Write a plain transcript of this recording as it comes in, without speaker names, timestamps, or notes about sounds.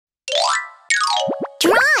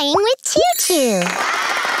playing with ChuChu.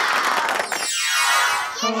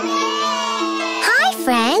 Hi,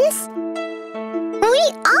 friends. We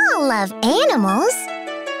all love animals.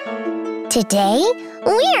 Today,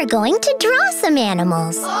 we are going to draw some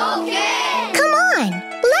animals. Okay! Come on,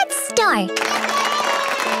 let's start.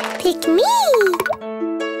 Pick me.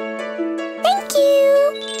 Thank you.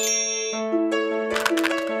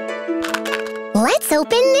 Let's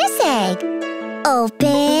open this egg.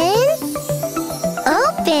 Open.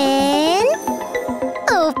 Open.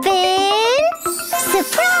 Open.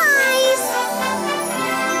 Surprise!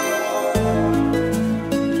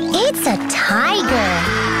 It's a tiger.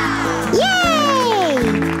 Yay!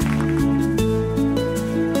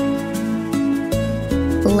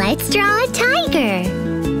 Let's draw a tiger.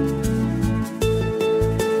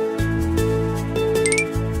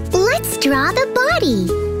 Let's draw the body.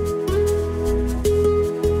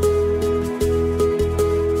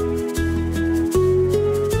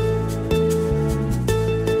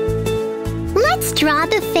 Let's draw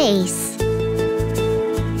the face.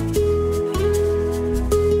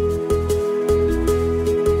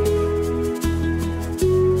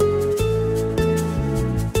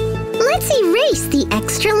 Let's erase the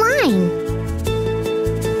extra line.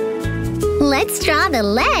 Let's draw the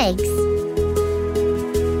legs.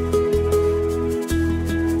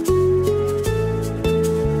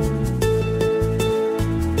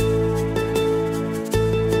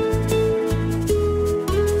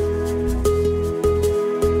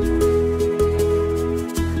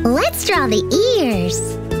 Let's draw the ears.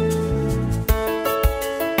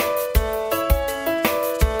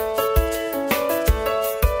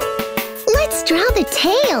 Let's draw the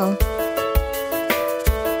tail.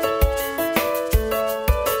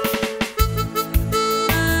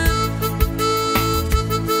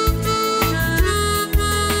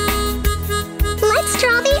 Let's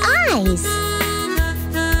draw the eyes.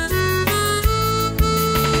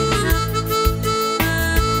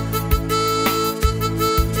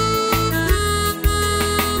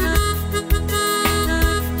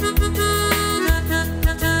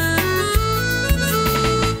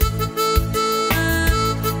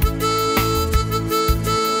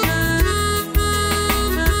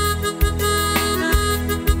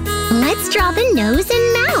 Let's draw the nose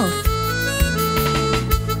and mouth.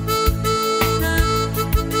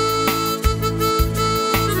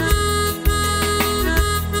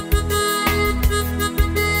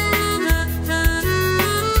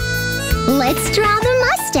 Let's draw the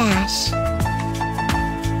mustache.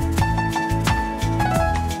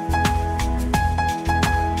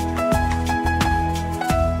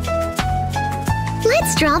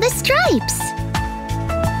 Let's draw the stripes.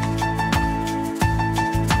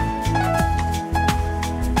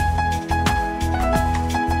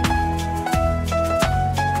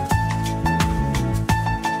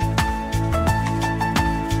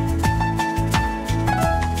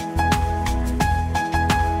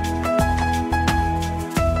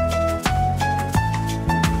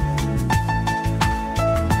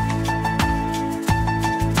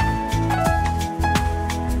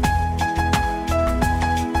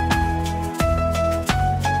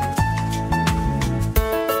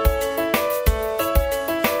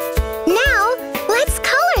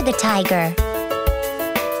 The tiger.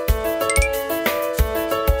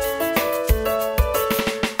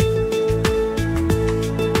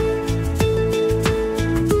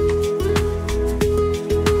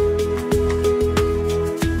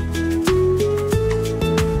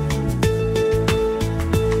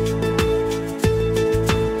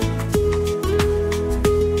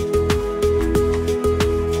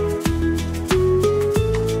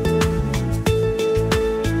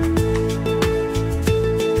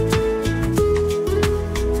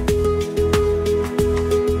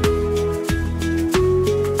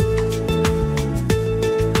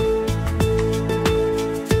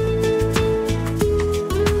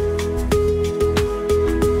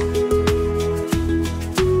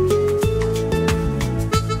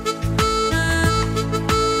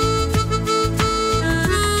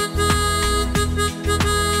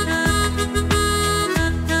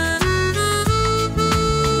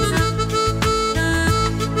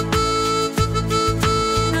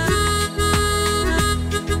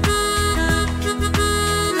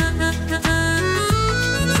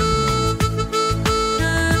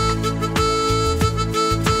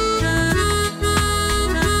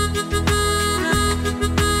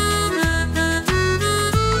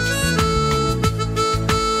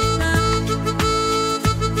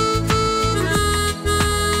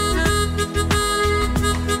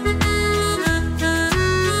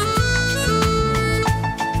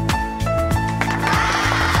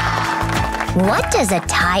 What does a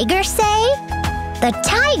tiger say? The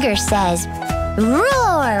tiger says,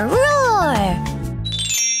 "Roar, roar!"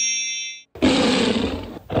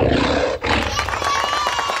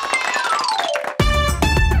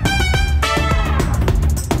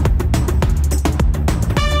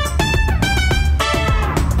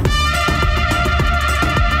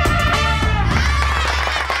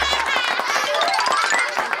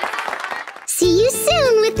 See you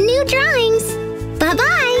soon with new drawings.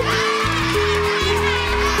 Bye-bye.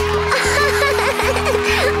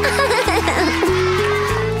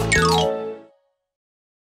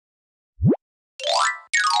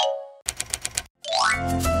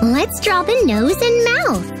 Let's draw the nose and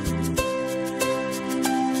mouth.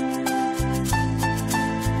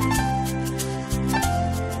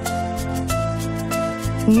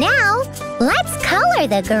 Now, let's color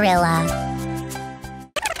the gorilla.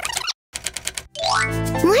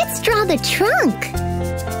 Let's draw the trunk.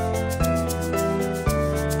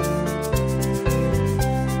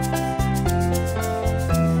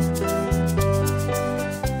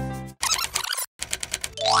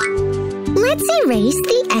 Let's erase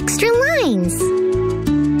the extra lines.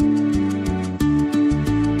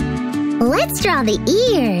 Let's draw the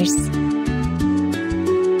ears.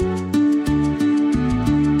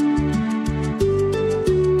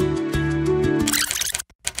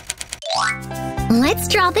 Let's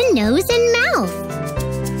draw the nose and mouth.